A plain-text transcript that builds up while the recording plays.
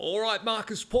All right,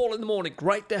 Marcus, Paul in the morning.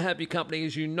 Great to have your company.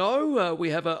 As you know, we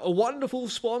have a wonderful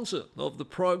sponsor of the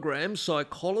program,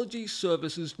 Psychology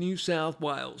Services New South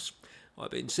Wales. I've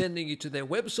been sending you to their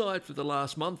website for the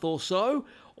last month or so,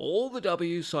 all the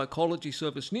W,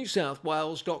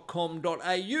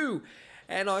 psychologyservicenewsouthwales.com.au.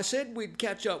 And I said we'd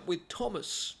catch up with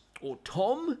Tomas, or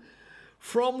Tom,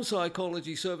 from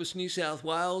Psychology Service New South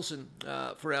Wales. And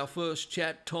for our first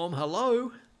chat, Tom,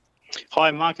 hello.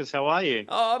 Hi, Marcus. How are you?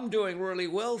 Oh, I'm doing really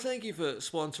well. Thank you for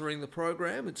sponsoring the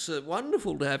program. It's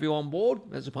wonderful to have you on board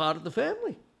as a part of the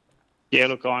family. Yeah,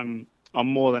 look, I'm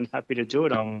more than happy to do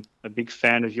it. I'm a big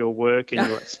fan of your work and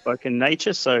your outspoken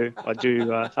nature, so I do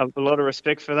have a lot of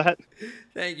respect for that.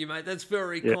 Thank you, mate. That's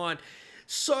very kind.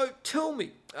 So tell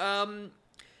me,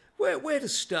 where to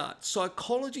start?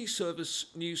 Psychology Service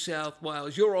New South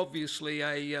Wales. You're obviously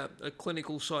a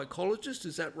clinical psychologist,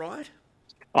 is that right?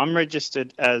 I'm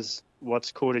registered as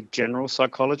what's called a general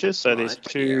psychologist. So there's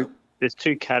two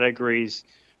categories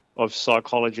of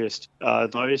psychologists.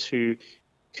 Those who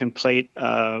complete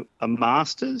a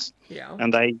master's,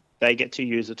 and they get to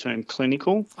use the term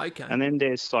clinical. Okay. And then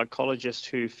there's psychologists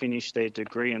who finish their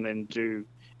degree and then do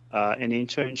an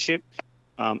internship,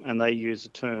 and they use the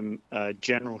term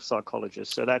general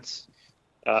psychologist. So that's,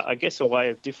 I guess, a way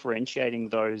of differentiating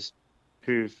those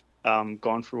who've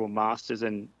gone through a master's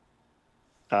and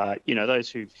those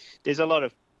who, there's a lot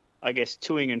of, I guess,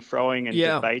 toing and froing and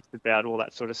debates about all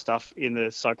that sort of stuff in the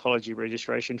psychology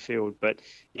registration field. But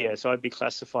so I'd be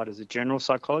classified as a general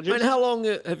psychologist. And how long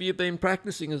have you been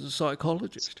practicing as a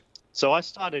psychologist? So I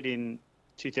started in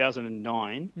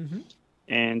 2009,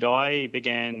 and I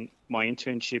began my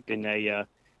internship in a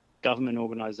government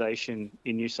organisation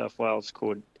in New South Wales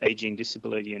called Ageing,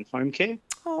 Disability and Home Care.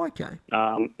 Oh, okay.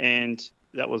 And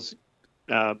that was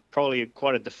probably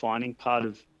quite a defining part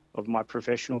of my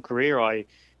professional career. I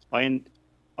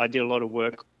did a lot of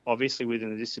work, obviously,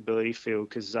 within the disability field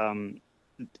because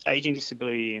ageing,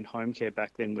 disability and home care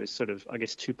back then was sort of, I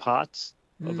guess, two parts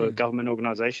of a government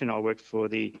organisation. I worked for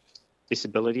the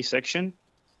disability section.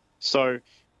 So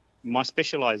my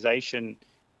specialisation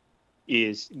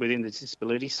is within the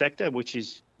disability sector, which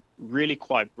is really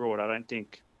quite broad. I don't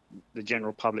think the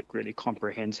general public really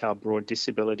comprehends how broad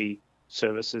disability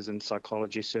services and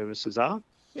psychology services are.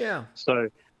 Yeah. So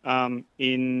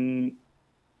in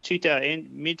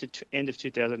mid to end of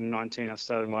 2019, I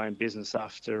started my own business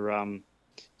after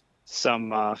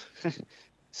some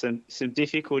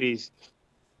difficulties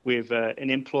with an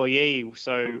employee.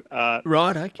 So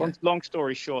right. Okay. Long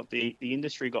story short, the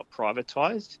industry got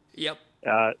privatized. Yep.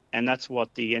 And that's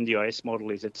what the NDIS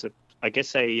model is. It's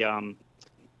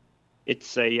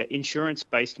a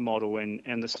insurance-based model,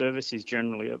 and the service is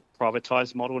generally a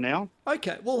privatised model now.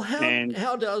 Okay. Well,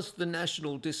 how does the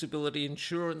National Disability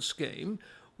Insurance Scheme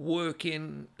work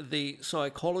in the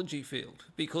psychology field?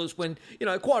 Because when,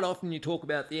 quite often you talk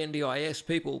about the NDIS,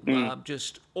 people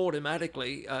just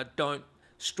automatically don't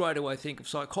straight away think of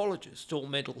psychologists or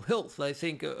mental health. They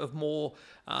think of more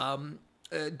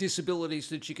disabilities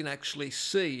that you can actually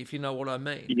see, if you know what I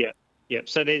mean. Yeah.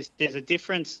 So there's a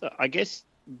difference, I guess.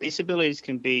 Disabilities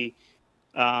can be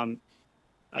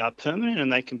permanent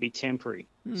and they can be temporary.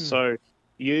 So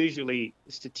usually,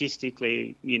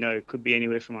 statistically, could be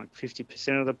anywhere from like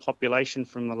 50% of the population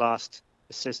from the last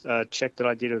check that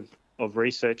I did of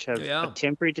research have a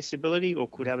temporary disability or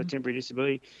could have a temporary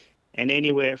disability, and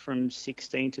anywhere from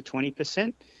 16 to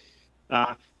 20%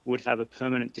 would have a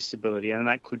permanent disability, and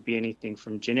that could be anything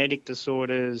from genetic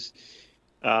disorders,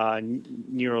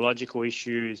 neurological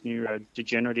issues,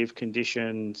 neurodegenerative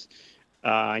conditions,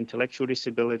 intellectual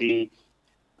disability,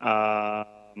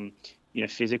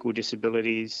 physical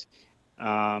disabilities.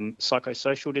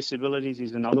 Psychosocial disabilities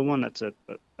is another one that's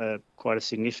quite a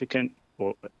significant,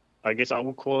 or I guess I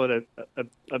would call it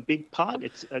a big part.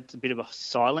 It's a bit of a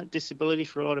silent disability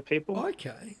for a lot of people.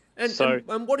 Okay.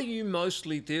 And what do you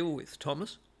mostly deal with,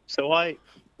 Tomas? So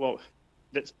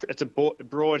it's a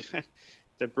broad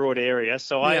the broad area.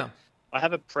 So I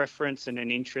have a preference and an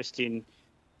interest in,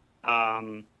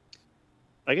 I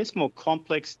guess, the more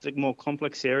complex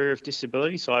area of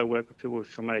disability. So I work with people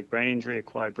with traumatic brain injury,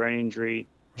 acquired brain injury,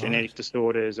 genetic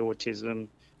disorders, autism,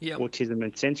 autism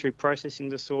and sensory processing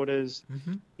disorders,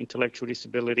 intellectual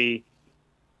disability.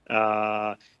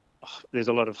 There's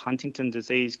a lot of Huntington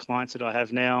disease clients that I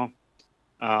have now.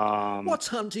 What's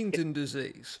Huntington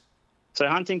disease? So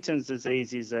Huntington's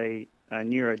disease is a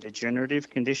neurodegenerative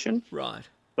condition. Right.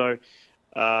 So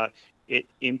it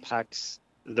impacts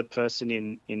the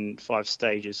person in 5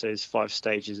 stages. So there's 5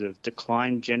 stages of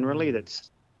decline generally. That's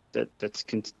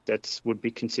would be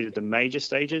considered the major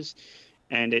stages,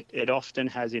 and it often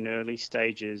has in early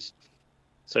stages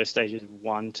So stages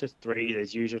 1 to 3,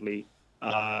 there's usually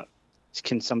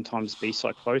can sometimes be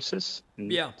psychosis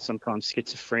and sometimes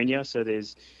schizophrenia. So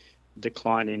there's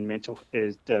decline in mental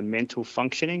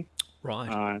functioning,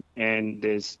 Right. and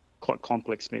there's quite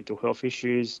complex mental health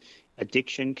issues.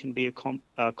 Addiction can be a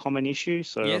common issue.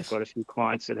 So I've got a few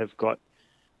clients that have got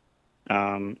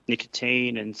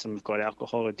nicotine, and some have got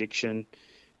alcohol addiction.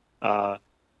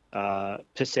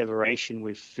 Perseveration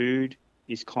with food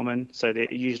is common. So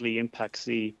that usually impacts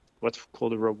what's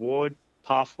called the reward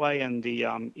pathway and the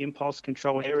impulse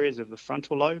control areas of the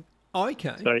frontal lobe.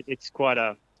 Okay. So it's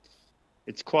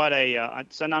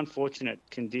an unfortunate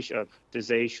condition,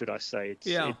 disease, should I say?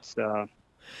 It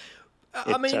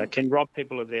can rob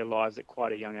people of their lives at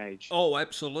quite a young age. Oh,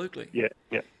 absolutely. Yeah.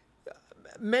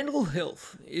 Mental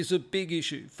health is a big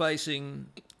issue facing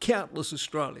countless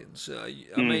Australians. I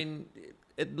mean,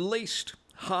 at least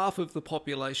half of the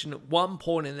population at one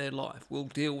point in their life will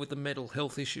deal with a mental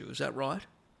health issue. Is that right?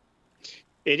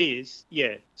 It is,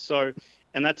 yeah. So,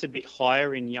 and that's a bit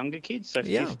higher in younger kids. So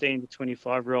 15 to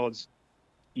 25-year-olds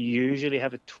usually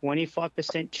have a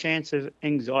 25% chance of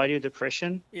anxiety or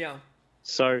depression. Yeah.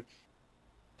 So,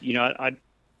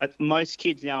 most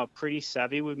kids now are pretty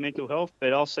savvy with mental health,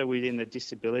 but also within the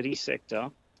disability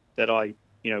sector that I,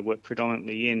 work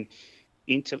predominantly in,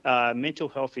 mental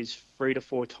health is 3 to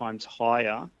 4 times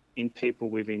higher in people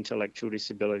with intellectual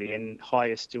disability and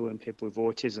higher still in people with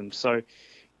autism. So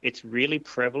it's really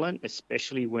prevalent,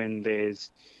 especially when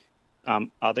there's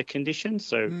other conditions.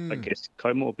 So I guess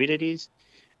comorbidities.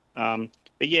 But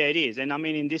yeah, it is. And I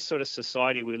mean, in this sort of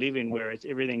society we live in where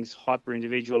everything's hyper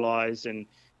individualized and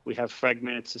we have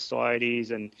fragmented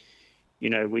societies and,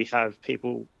 we have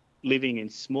people living in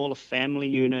smaller family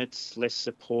units, less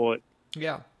support.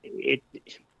 Yeah.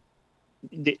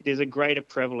 There's a greater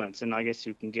prevalence, and I guess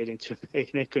you can get into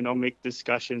economic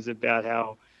discussions about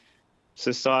how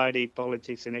society,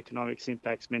 politics, and economics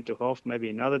impacts mental health maybe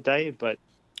another day. But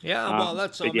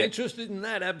I'm interested in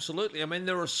that. Absolutely. I mean,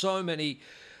 there are so many.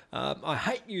 I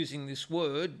hate using this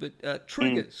word, but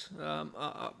triggers.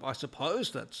 I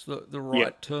suppose that's the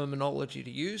right terminology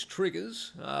to use.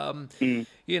 Triggers. And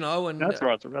that's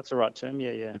right. That's the right term.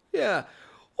 Yeah. Yeah.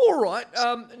 All right.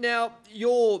 Now,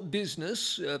 your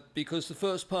business, because the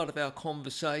first part of our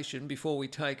conversation, before we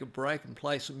take a break and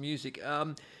play some music,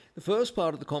 the first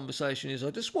part of the conversation is I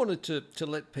just wanted to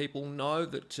let people know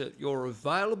that you're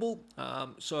available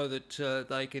so that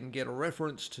they can get a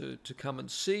reference to come and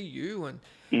see you and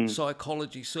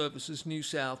Psychology Services New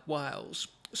South Wales.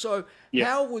 So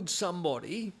how would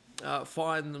somebody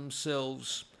find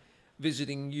themselves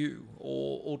visiting you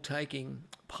or taking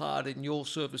part in your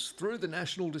service through the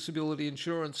National Disability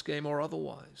Insurance Scheme or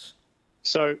otherwise?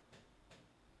 So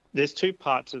there's 2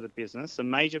 parts of the business. The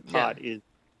major part is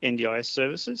NDIS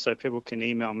services, so people can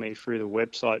email me through the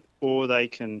website or they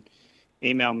can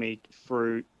email me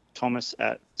through Tomas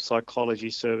at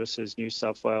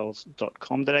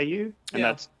psychologyservicesnewsouthwales.com.au, and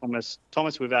that's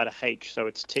Tomas without a H, so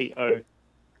it's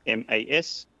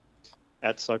TOMAS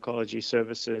at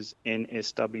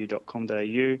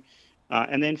psychologyservicesNSW.com.au.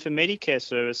 And then for Medicare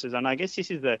services, and I guess this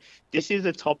is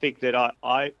the topic that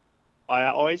I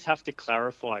always have to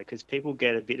clarify because people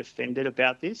get a bit offended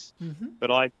about this. But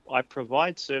I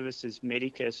provide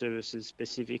Medicare services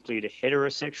specifically to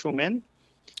heterosexual men,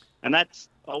 and that's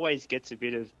always gets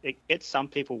some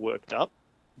people worked up.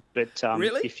 But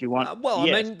really, if you want, I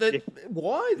mean,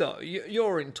 why though?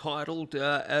 You're entitled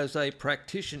as a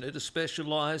practitioner to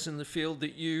specialise in the field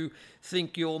that you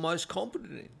think you're most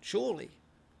competent in, surely.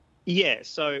 Yeah.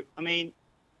 So I mean,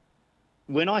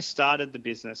 when I started the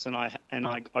business, and I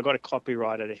got a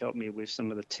copywriter to help me with some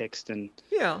of the text and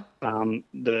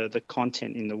the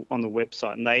content on the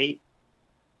website, and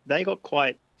they got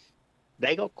quite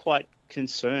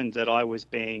concerned that I was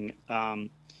being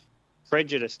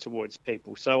prejudiced towards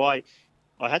people. So I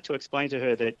had to explain to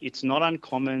her that it's not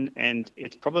uncommon and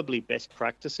it's probably best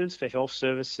practices for health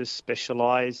services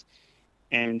specialise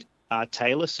and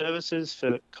tailor services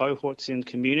for cohorts in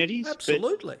communities.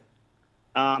 Absolutely.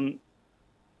 But,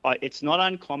 it's not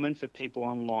uncommon for people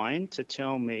online to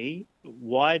tell me,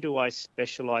 why do I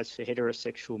specialise for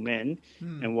heterosexual men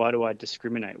and why do I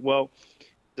discriminate? Well,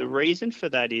 the reason for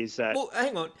that is that... Well,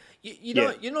 hang on.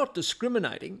 You're not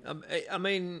discriminating. I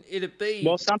mean, it'd be...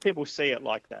 Well, some people see it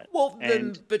like that. Well,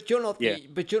 but you're not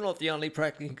the only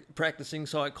practicing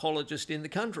psychologist in the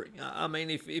country. I mean,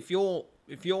 if you're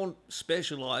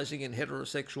specialising in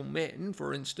heterosexual men,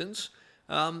 for instance,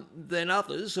 then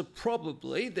others are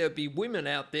probably, there'll be women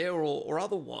out there or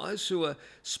otherwise who are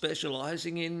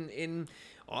specialising in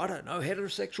I don't know,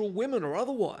 heterosexual women or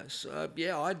otherwise. I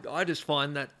just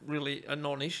find that really a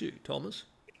non-issue, Tomas.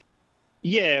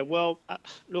 Yeah, well,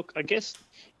 look, I guess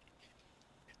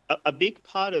a big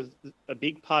part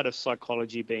of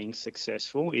psychology being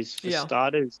successful is, for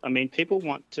starters, I mean, people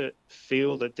want to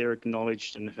feel that they're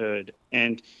acknowledged and heard.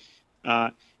 And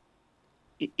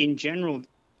in general,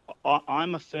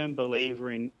 I'm a firm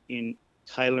believer in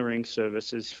tailoring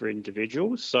services for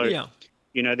individuals. So,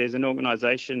 there's an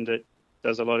organisation that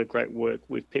does a lot of great work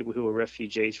with people who are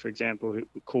refugees, for example,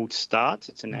 called START.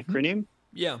 It's an acronym.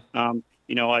 Yeah.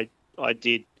 I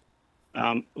did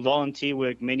volunteer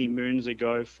work many moons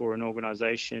ago for an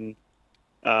organisation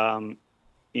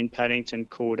in Paddington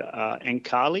called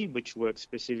Nkali, which works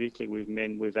specifically with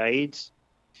men with AIDS.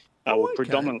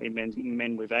 Predominantly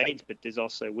men with AIDS, but there's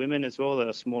also women as well.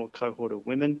 There's a smaller cohort of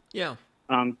women. Yeah.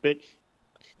 But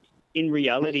in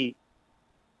reality,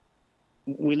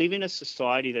 we live in a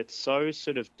society that's so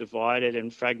sort of divided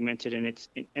and fragmented,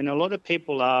 and a lot of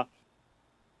people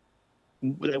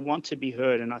they want to be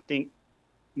heard. And I think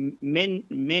men,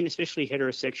 especially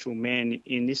heterosexual men,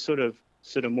 in this sort of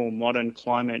more modern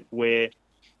climate where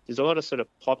there's a lot of sort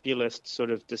of populist sort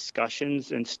of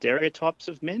discussions and stereotypes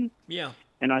of men. Yeah.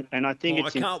 And I think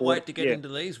it's important. I can't wait to get into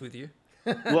these with you.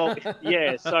 Well,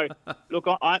 yeah. So, look,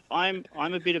 I'm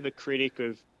a bit of a critic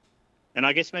of, and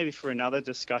I guess maybe for another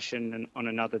discussion and on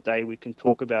another day we can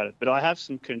talk about it. But I have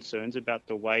some concerns about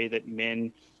the way that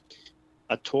men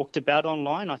are talked about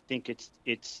online. I think it's.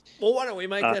 Well, why don't we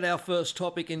make that our first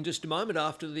topic in just a moment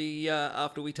after we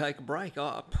take a break?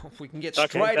 We can get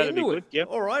straight into it. Yep.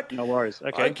 All right. No worries.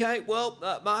 Okay. Okay. Well,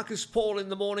 Marcus Paul in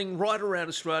the morning, right around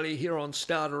Australia here on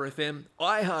Starter FM,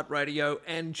 iHeartRadio,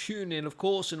 and tune in, of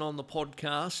course, and on the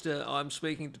podcast. I'm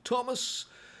speaking to Tomas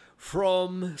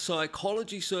from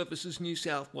Psychology Services New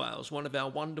South Wales, one of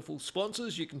our wonderful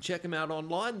sponsors. You can check them out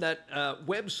online. That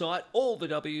website, all the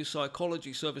W,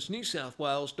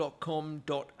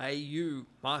 psychologyservicenewsouthwales.com.au.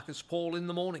 Marcus Paul in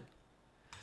the morning.